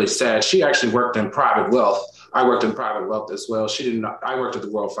is really sad. She actually worked in private wealth. I worked in private wealth as well. She did not. I worked at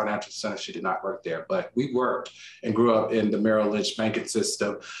the World Financial Center. She did not work there, but we worked and grew up in the Merrill Lynch banking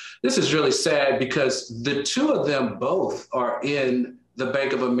system. This is really sad because the two of them both are in the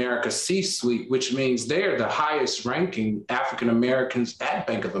Bank of America C-suite, which means they're the highest ranking African Americans at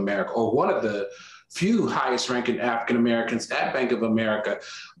Bank of America, or one of the few highest ranking African Americans at Bank of America.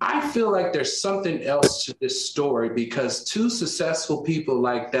 I feel like there's something else to this story because two successful people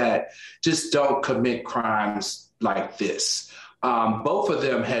like that just don't commit crimes like this. Both of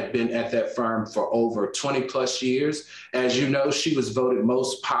them had been at that firm for over 20 plus years. As you know, she was voted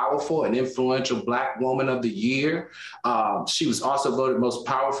most powerful and influential Black woman of the year. She was also voted most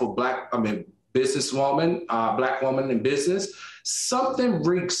powerful businesswoman, Black woman in business. Something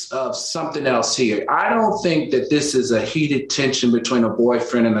reeks of something else here. I don't think that this is a heated tension between a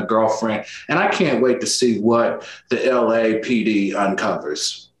boyfriend and a girlfriend. And I can't wait to see what the LAPD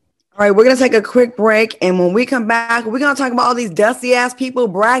uncovers. All right, we're going to take a quick break. And when we come back, we're going to talk about all these dusty ass people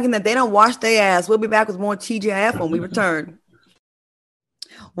bragging that they don't wash their ass. We'll be back with more TGIF when we return.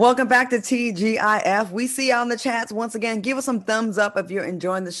 Welcome back to TGIF. We see y'all in the chats once again. Give us some thumbs up if you're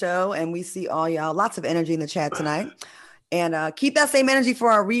enjoying the show. And we see all y'all. Lots of energy in the chat tonight. And keep that same energy for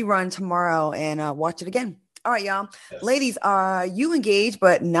our rerun tomorrow and watch it again. All right, y'all. Yes. Ladies, are you engaged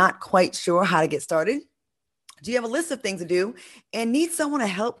but not quite sure how to get started? Do you have a list of things to do and need someone to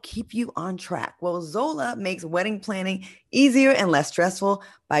help keep you on track? Well, Zola makes wedding planning easier and less stressful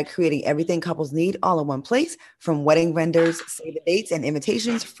by creating everything couples need all in one place, from wedding vendors, save the dates and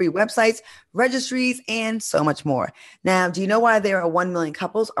invitations, free websites, registries, and so much more. Now, do you know why there are 1 million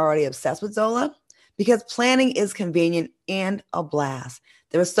couples already obsessed with Zola? Because planning is convenient and a blast.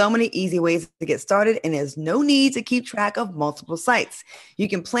 There are so many easy ways to get started, and there's no need to keep track of multiple sites. You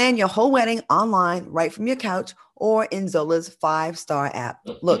can plan your whole wedding online right from your couch or in Zola's 5-star app.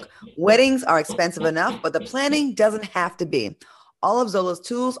 Look, weddings are expensive enough, but the planning doesn't have to be. All of Zola's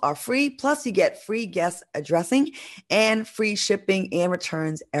tools are free, plus you get free guest addressing and free shipping and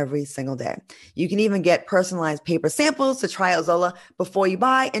returns every single day. You can even get personalized paper samples to try out Zola before you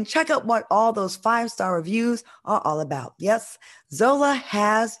buy and check out what all those 5-star reviews are all about. Yes, Zola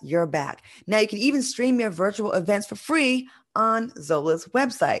has your back. Now you can even stream your virtual events for free on Zola's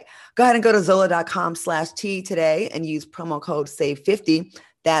website. Go ahead and go to zola.com/T today and use promo code SAVE50.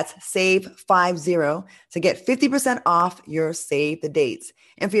 That's SAVE50 to get 50% off your save the dates.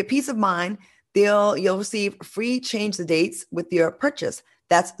 And for your peace of mind, you'll receive free change the dates with your purchase.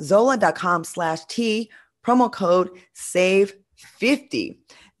 That's zola.com/T, promo code SAVE50.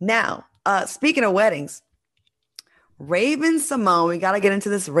 Now, speaking of weddings, Raven-Symoné, we got to get into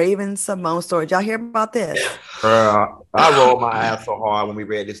this Raven-Symoné story. Did y'all hear about this? I rolled my eyes so hard when we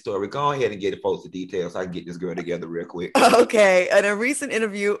read this story. Go ahead and get it, folks, the details so I can get this girl together real quick. Okay. In a recent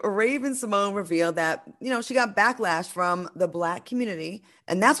interview, Raven-Symoné revealed that, she got backlash from the Black community,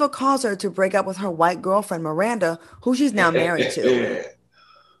 and that's what caused her to break up with her white girlfriend, Miranda, who she's now married to.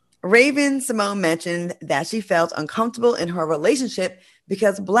 Raven-Symoné mentioned that she felt uncomfortable in her relationship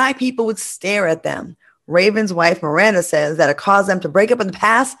because Black people would stare at them. Raven's wife, Miranda, says that it caused them to break up in the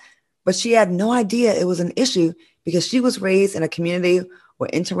past, but she had no idea it was an issue because she was raised in a community where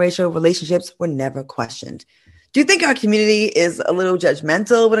interracial relationships were never questioned. Do you think our community is a little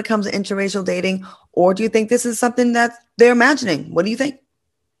judgmental when it comes to interracial dating, or do you think this is something that they're imagining? What do you think?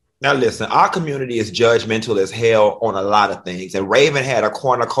 Now, listen, our community is judgmental as hell on a lot of things. And Raven had a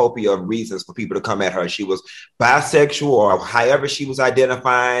cornucopia of reasons for people to come at her. She was bisexual or however she was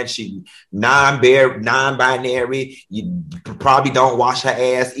identifying. She non-binary. You probably don't wash her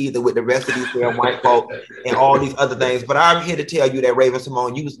ass either with the rest of these damn white folk and all these other things. But I'm here to tell you that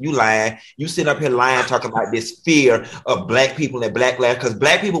Raven-Symoné, you lying. You sit up here lying, talking about this fear of Black people and Black lives, because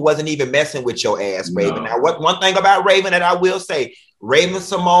Black people wasn't even messing with your ass, Raven. Now, one thing about Raven that I will say,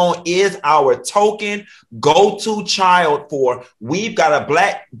 Raven-Symoné is our token go-to child for we've got a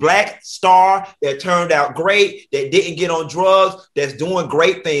black star that turned out great, that didn't get on drugs, that's doing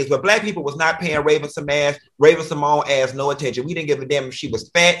great things. But Black people was not paying Raven-Symoné ass no attention. We didn't give a damn if she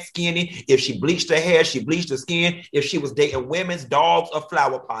was fat, skinny, if she bleached her hair, she bleached her skin, if she was dating women's dogs or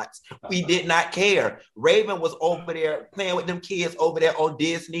flower pots. We did not care. Raven was over there playing with them kids over there on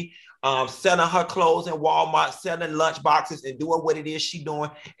Disney. Selling her clothes in Walmart, selling lunch boxes and doing what it is she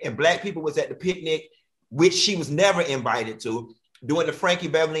doing. And Black people was at the picnic, which she was never invited to, doing the Frankie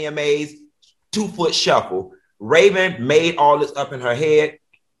Beverly and Mays 2-foot shuffle. Raven made all this up in her head.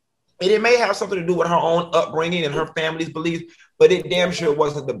 And it may have something to do with her own upbringing and her family's beliefs, but it damn sure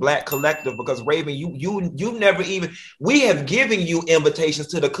wasn't the Black collective, because Raven, you never even, we have given you invitations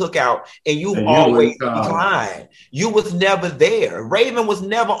to the cookout and you've always declined. You was never there. Raven was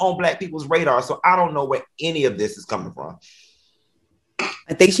never on Black people's radar. So I don't know where any of this is coming from.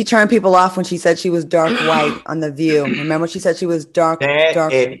 I think she turned people off when she said she was dark white on The View. Remember, she said she was dark.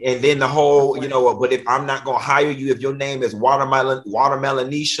 And then the whole, but if I'm not going to hire you, if your name is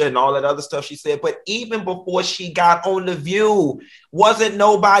Watermelonisha and all that other stuff she said. But even before she got on The View, wasn't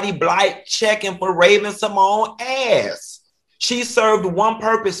nobody Black checking for Raven-Symoné ass. She served one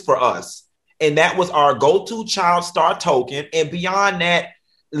purpose for us, and that was our go-to child star token. And beyond that,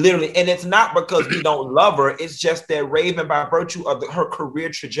 literally, and it's not because we don't love her. It's just that Raven, by virtue of her career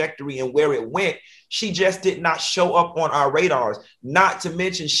trajectory and where it went, she just did not show up on our radars. Not to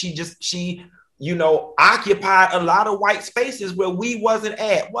mention, she occupied a lot of white spaces where we wasn't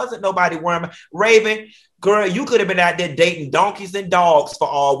at. Wasn't nobody worrying about Raven. Girl, you could have been out there dating donkeys and dogs for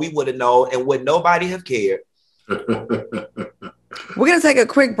all we would have known, and would nobody have cared. We're going to take a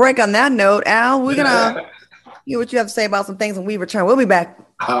quick break on that note. Al, we're going to hear what you have to say about some things when we return. We'll be back.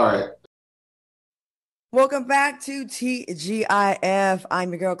 All right. Welcome back to TGIF. I'm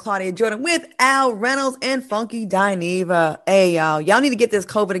your girl, Claudia Jordan, with Al Reynolds and Funky Dineva. Hey, y'all need to get this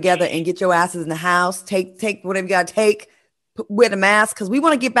COVID together and get your asses in the house. Take whatever you got to take. Wear the mask, because we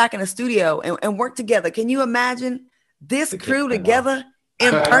want to get back in the studio and work together. Can you imagine this crew together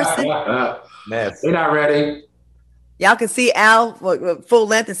in person? They're not ready. Y'all can see Al full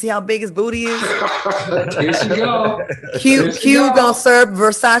length and see how big his booty is. Here she go. Q gonna serve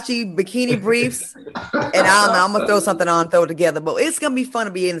Versace bikini briefs, and I don't know. I'm gonna throw something on, throw it together. But it's gonna be fun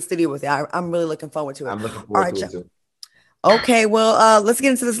to be in the studio with you. I'm really looking forward to it. I'm looking forward to it too. Okay, well, let's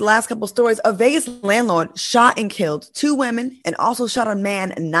get into this last couple stories. A Vegas landlord shot and killed 2 women and also shot a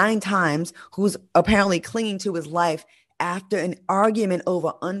man 9 times who's apparently clinging to his life after an argument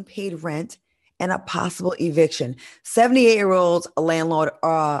over unpaid rent and a possible eviction. 78-year-old landlord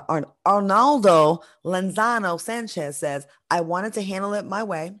Arnaldo Lanzano Sanchez says, I wanted to handle it my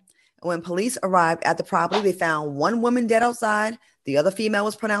way. When police arrived at the property, they found 1 woman dead outside. The other female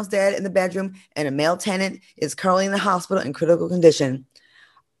was pronounced dead in the bedroom, and a male tenant is currently in the hospital in critical condition.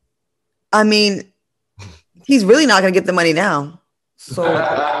 I mean, he's really not going to get the money now. So,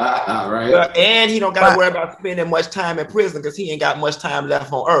 right. And he don't got to worry about spending much time in prison because he ain't got much time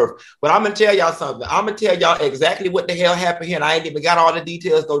left on earth. But I'm going to tell y'all something. I'm going to tell y'all exactly what the hell happened here. And I ain't even got all the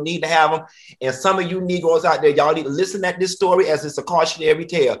details. Don't need to have them. And some of you Negroes out there, y'all need to listen at this story as it's a cautionary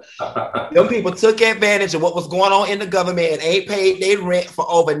tale. Them people took advantage of what was going on in the government and ain't paid their rent for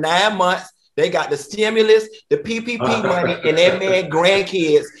over 9 months. They got the stimulus, the PPP money, and that man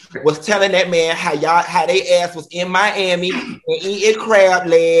grandkids was telling that man how they ass was in Miami and eating crab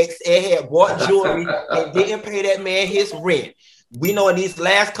legs and had bought jewelry and didn't pay that man his rent. We know in these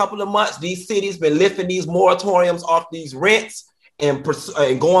last couple of months, these cities been lifting these moratoriums off these rents and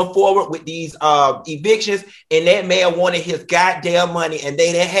going forward with these evictions, and that man wanted his goddamn money, and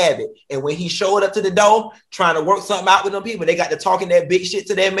they didn't have it. And when he showed up to the door trying to work something out with them people, they got to talking that big shit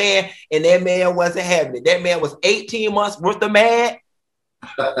to that man, and that man wasn't having it. That man was 18 months worth of mad,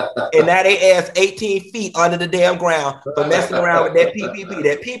 and now they ass 18 feet under the damn ground for messing around with that PPP.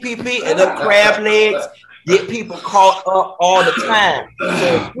 That PPP and them crab legs get people caught up all the time. So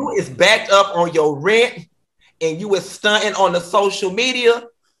if you is backed up on your rent, and you was stunting on the social media,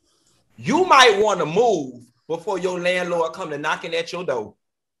 you might want to move before your landlord come to knocking at your door.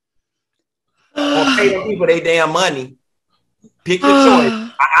 Or pay them people their damn money. Pick your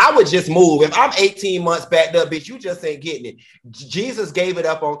choice. I would just move. If I'm 18 months backed up, bitch, you just ain't getting it. Jesus gave it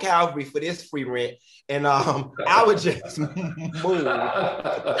up on Calvary for this free rent. And I would just move.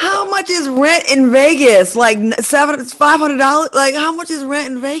 How much is rent in Vegas? Like $500? Like, how much is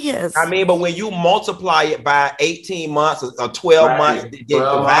rent in Vegas? I mean, but when you multiply it by 18 months or 12 months,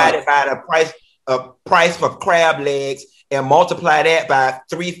 divided by the price for crab legs and multiply that by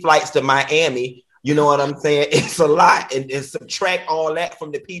 3 flights to Miami, you know what I'm saying? It's a lot. And subtract all that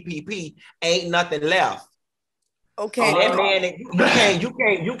from the PPP, ain't nothing left. Okay. That man,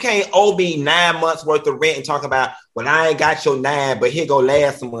 you can't owe me 9 months worth of rent and talk about, well, I ain't got your 9, but here go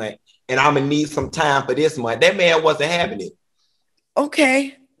last month, and I'm gonna need some time for this month. That man wasn't having it.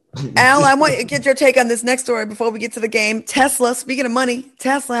 Okay. Al, I want to get your take on this next story before we get to the game. Tesla, speaking of money,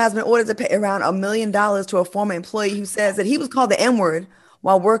 Tesla has been ordered to pay around $1 million to a former employee who says that he was called the N-word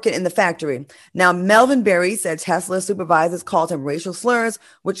while working in the factory. Now, Melvin Berry said Tesla supervisors called him racial slurs,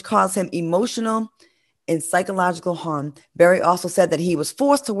 which caused him emotional and psychological harm. Berry also said that he was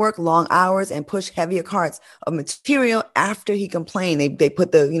forced to work long hours and push heavier carts of material after he complained. They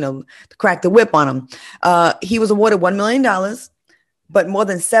put crack the whip on him. He was awarded $1 million, but more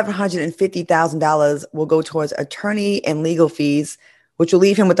than $750,000 will go towards attorney and legal fees, which will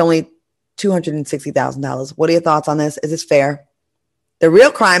leave him with only $260,000. What are your thoughts on this? Is this fair? The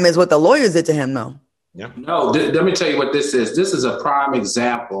real crime is what the lawyers did to him, though. Yeah. No, let me tell you what this is. This is a prime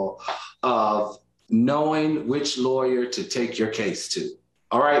example of knowing which lawyer to take your case to.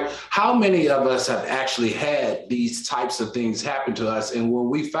 All right. How many of us have actually had these types of things happen to us? And when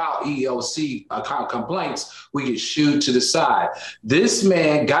we file EEOC complaints, we get shooed to the side. This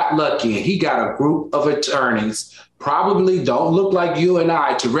man got lucky and he got a group of attorneys, probably don't look like you and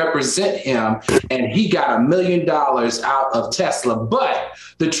I, to represent him. And he got $1 million out of Tesla. But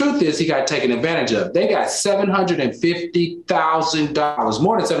the truth is he got taken advantage of. They got $750,000,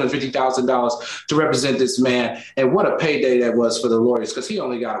 more than $750,000 to represent this man. And what a payday that was for the lawyers, because he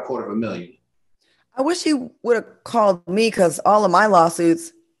only got $250,000. I wish he would have called me, because all of my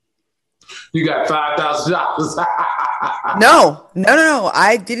lawsuits. You got $5,000. No.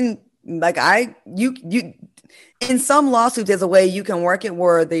 I didn't. You. In some lawsuits, there's a way you can work it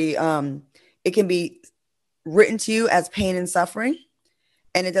where it can be written to you as pain and suffering,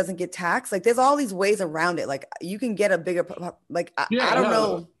 and it doesn't get taxed. Like, there's all these ways around it. Like, you can get a bigger, I don't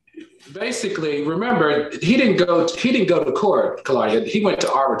know. Basically, remember, he didn't go to court, Claudia. He went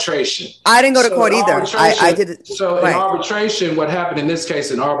to arbitration. I didn't go to court either. I did it. So in arbitration, what happened in this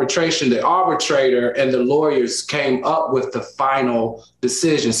case, in arbitration, the arbitrator and the lawyers came up with the final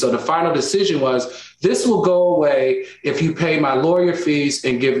decision. So the final decision was, this will go away if you pay my lawyer fees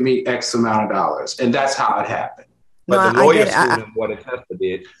and give me X amount of dollars. And that's how it happened. But the lawyers sued him more than Tesla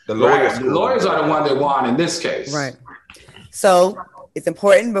did. The lawyers are the one that won in this case. Right. So it's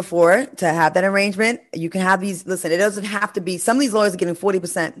important before to have that arrangement. You can have these. Listen, it doesn't have to be. Some of these lawyers are getting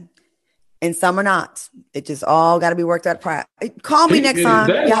 40%, and some are not. It just all got to be worked out prior. Call me next time.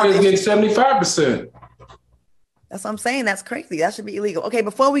 That lawyer's getting 75%. That's what I'm saying. That's crazy. That should be illegal. Okay,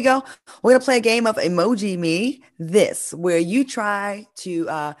 before we go, we're gonna play a game of Emoji Me This, where you try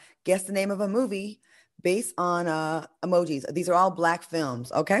to guess the name of a movie based on emojis. These are all Black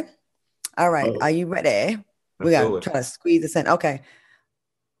films. Okay. All right. Are you ready? We gotta try to squeeze this in. Okay.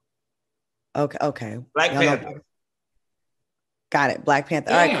 Okay. Black Panther. Got it. Black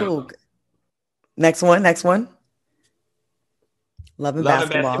Panther. All right, cool. Next one. Love and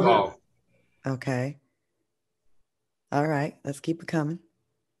basketball. Okay. All right. Let's keep it coming.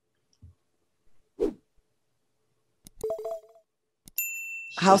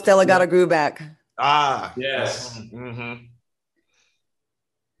 How Stella Got Her Groove Back. Ah. Yes. Mm-hmm.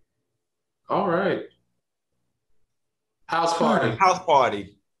 All right. House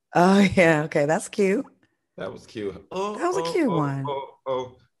Party. Oh, yeah. Okay. That's cute. That was cute. That was a cute one.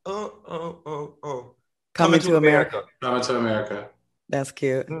 Coming to America. Coming to America. That's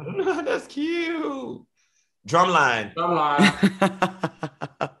cute. That's cute. Drumline.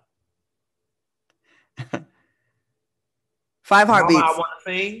 5 Heartbeats. Mama, I want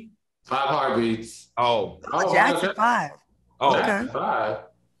to sing. 5 Heartbeats. Jackson okay. 5. Oh, okay. 5.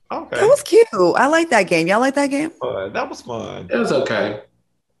 Okay. That was cute. I like that game. Y'all like that game? That was fun. It was okay.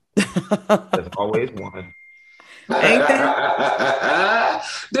 There's always one. Ain't there?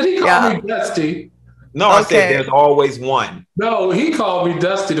 Did he call me Dusty? No, I said there's always one. No, he called me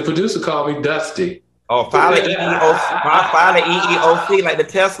Dusty. The producer called me Dusty. Oh, file an EEOC like the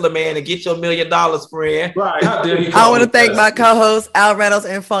Tesla man and get your $1 million, friend. Right. How dare you? I want to thank my co-hosts, Al Reynolds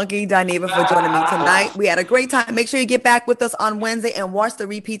and Funky Dineva, for joining me tonight. We had a great time. Make sure you get back with us on Wednesday and watch the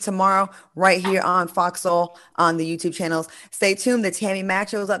repeat tomorrow right here on Fox Soul on the YouTube channels. Stay tuned. The Tammy Mack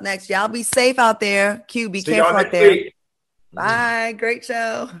Show is up next. Y'all be safe out there. Q, be careful out there. Bye. Great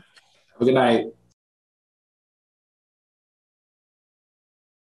show. Good night.